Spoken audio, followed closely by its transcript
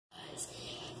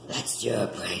Let's do a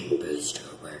brain booster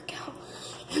workout,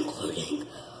 including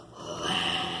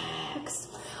legs.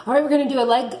 All right, we're gonna do a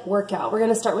leg workout. We're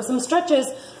gonna start with some stretches.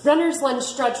 Runner's lunge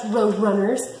stretch, road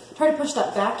runners. Try to push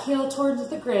that back heel towards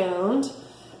the ground.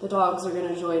 The dogs are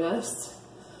gonna join us.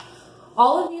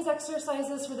 All of these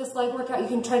exercises for this leg workout, you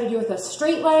can try to do with a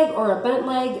straight leg or a bent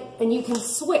leg, and you can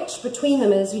switch between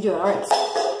them as you do it. All right,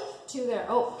 2 there.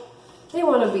 Oh, they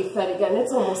wanna be fed again.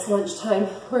 It's almost lunchtime.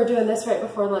 We're doing this right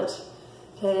before lunch.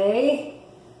 Okay,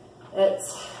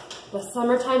 it's the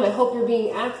summertime. I hope you're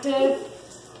being active.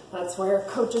 That's where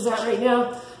coach is at right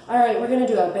now. All right, we're gonna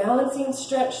do a balancing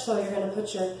stretch. So you're gonna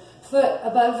put your foot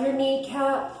above your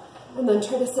kneecap and then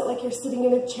try to sit like you're sitting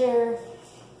in a chair.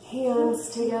 Hands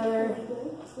together.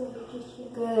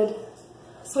 Good.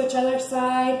 Switch other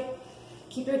side.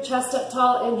 Keep your chest up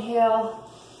tall. Inhale.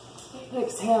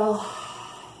 Exhale.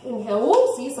 Inhale.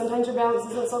 Whoa, see, sometimes your balance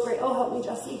isn't so great. Oh, help me,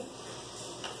 Jessie.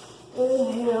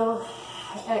 Inhale,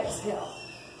 exhale.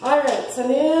 All right, so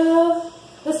now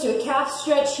let's do a calf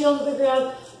stretch, heel to the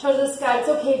ground, toe to the sky. It's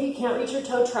okay if you can't reach your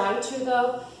toe. Try to,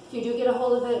 though. If you do get a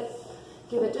hold of it,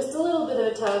 give it just a little bit of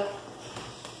a tug.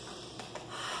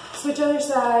 Switch other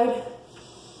side.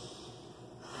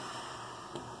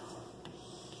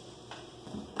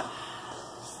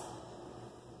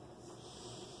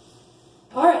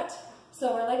 All right,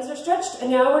 so our legs are stretched,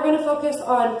 and now we're going to focus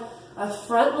on a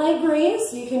front leg raise.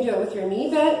 So you can do it with your knee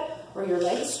bent or your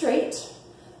legs straight.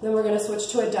 Then we're going to switch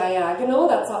to a diagonal.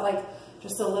 That's not like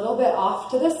just a little bit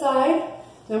off to the side.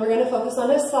 Then we're going to focus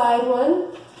on a side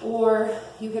one, or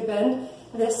you could bend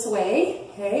this way,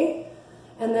 okay?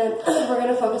 And then we're going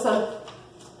to focus on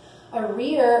a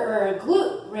rear or a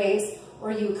glute raise,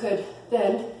 or you could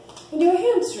bend and do a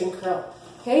hamstring curl,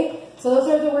 okay? So those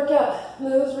are the workout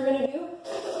moves we're going to do.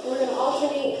 We're going to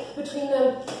alternate between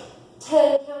them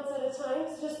 10 counts at a time,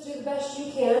 so just do the best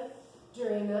you can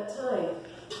during that time.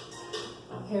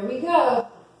 Here we go.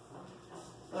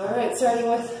 All right, starting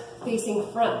with facing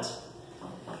front.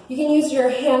 You can use your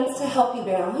hands to help you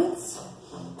balance.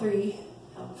 3,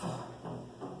 4,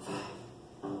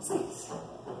 5, 6,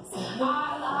 7,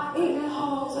 8,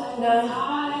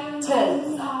 9,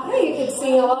 10. Now you can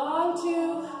sing along.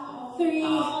 2, 3,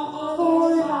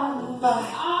 4, 5,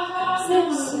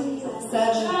 6,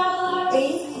 7,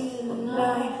 8,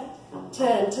 9,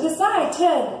 10. To the side. 10,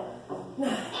 9,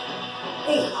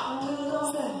 8,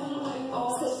 7,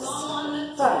 6,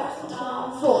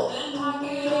 5, 4,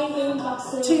 3,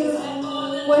 2,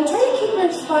 1. Try to keep your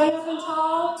spine up and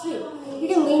tall. 2. You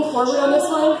can lean forward on this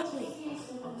one. 3,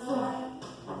 4,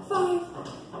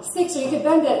 5, 6. Or you could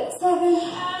bend it. 7,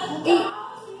 8, 9,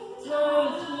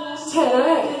 10. All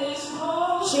right.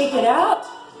 Shake it out.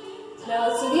 Now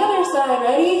let's do the other side.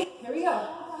 Ready? Here we go.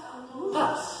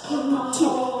 Up. 2,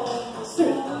 3,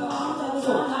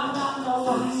 4,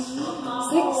 5,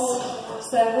 6,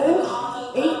 7,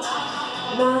 8,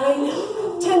 9,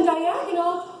 10.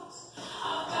 Diagonal.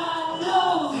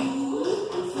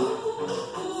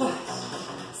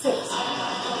 6,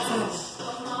 7,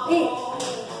 8,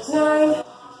 9,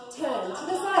 10. To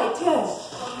the side. 10,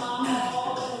 9,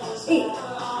 8,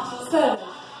 7,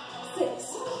 6,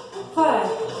 5,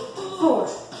 4,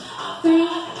 3,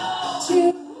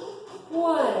 2, 1.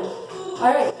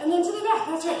 All right, and then to the back.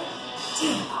 That's right.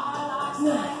 10,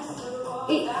 9,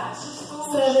 8,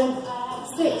 7,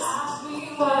 6,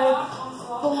 5,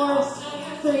 4,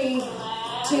 3,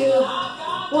 2,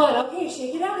 1. Okay,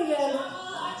 shake it out again.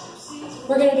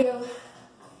 We're going to do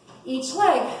each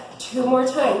leg 2 more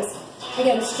times.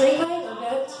 Again, straight leg or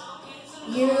bent.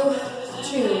 You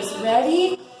choose.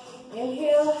 Ready?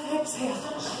 Inhale, exhale.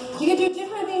 You can do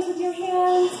different things with your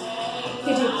hands. You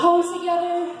can do palms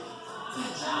together.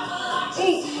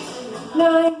 8,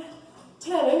 9,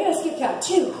 10. I'm going to skip count.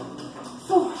 2,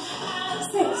 4,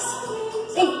 6,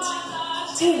 8,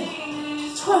 10,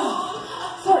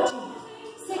 12, 14,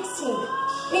 16,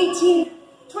 18,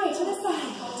 20. To the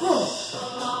side. 10,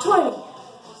 20,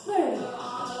 30,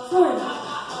 40,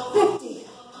 50,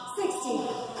 60,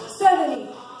 70,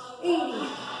 80,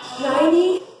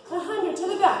 90, 100. To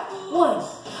the back. 1,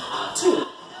 2,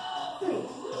 3,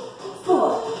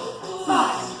 4,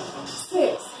 5,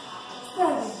 6,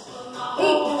 7,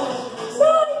 8,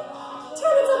 9,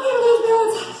 10. It's okay to lose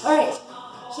balance. All right,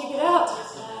 shake it out.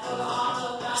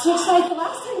 Switch sides. The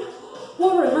last time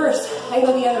we'll reverse and go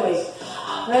the other way.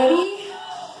 Ready?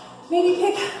 Maybe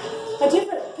pick a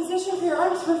different position for your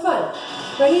arms for fun.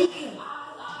 Ready? 10,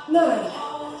 9,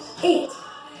 8,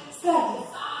 7,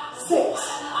 6,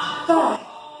 5,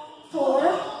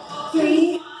 4,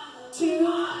 3, 2,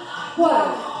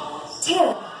 1.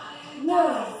 10,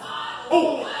 9,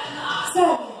 8,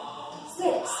 7,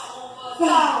 6,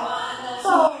 5,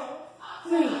 4,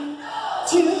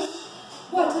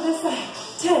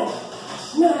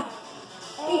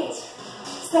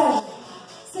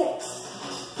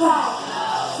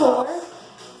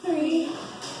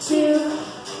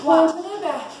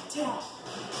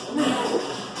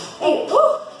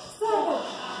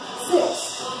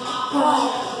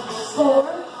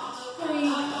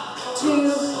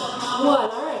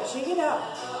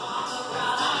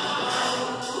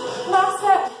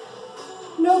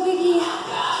 squeaky.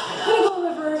 I'm gonna go in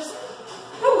reverse.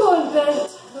 I'm going bent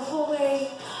the whole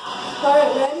way. All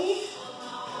right, ready?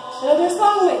 Another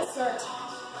song might start.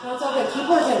 That's all good. Keep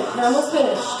working. You're almost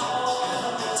finished.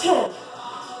 10,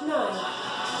 9,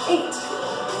 8,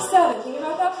 7. Think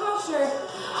about that posture.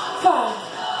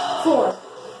 5, 4,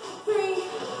 3,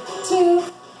 2,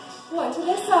 1. To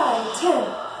this side.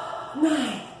 10,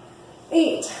 9,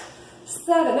 8,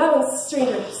 7. That one's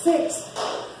stranger. 6,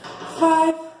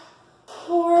 5,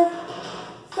 4,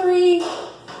 3,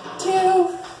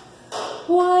 2,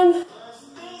 1.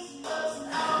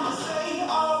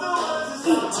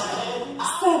 8,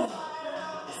 7,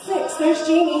 6. There's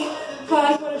Jamie.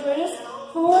 5. You want to join us?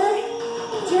 4,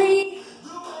 3,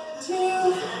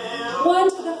 2, 1.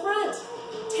 To the front.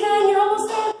 10. You're almost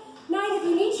there. 9. If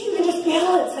you need to, you can just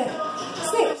balance it.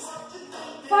 6,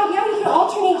 5. Yeah, you can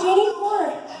alternate, Jamie.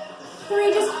 4,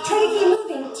 3. Just try to keep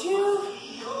moving. 2,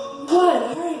 1.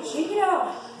 All right, shake it out.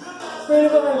 We're going to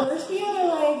go reverse the other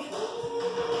leg.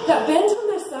 That bend on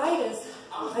the side is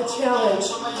a challenge.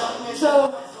 So,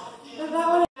 for that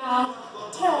one,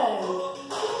 10,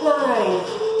 9,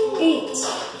 8,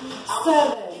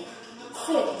 7,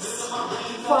 6,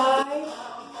 5,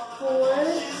 4,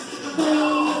 3,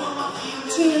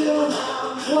 2,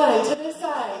 1. To the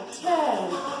side.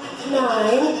 10, 9,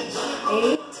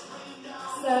 8,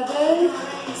 7,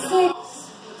 6,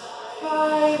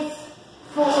 5,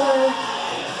 4,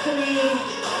 3,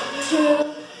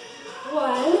 2,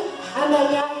 1. And then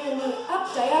now you're going to move up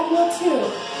diagonal 2,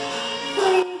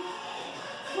 3,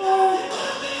 4,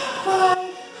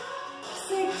 5,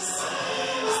 6,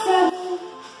 7,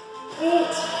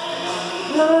 8,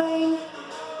 9,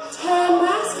 10.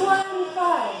 Last one.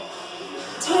 5,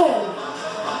 10,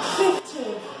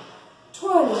 15,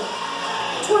 20,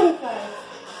 25,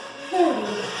 30,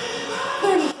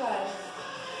 35,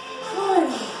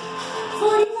 40,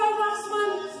 45. Last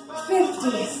one. 50.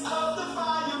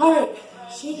 All right.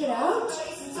 Shake it out.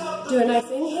 Do a nice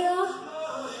inhale.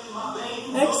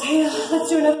 Exhale. Let's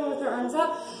do another one with our arms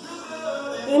up.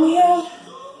 Inhale.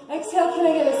 Exhale. Can I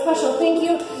give a special thank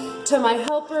you to my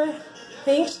helper?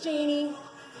 Thanks, Janie.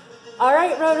 All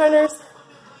right, road runners.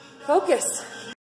 Focus.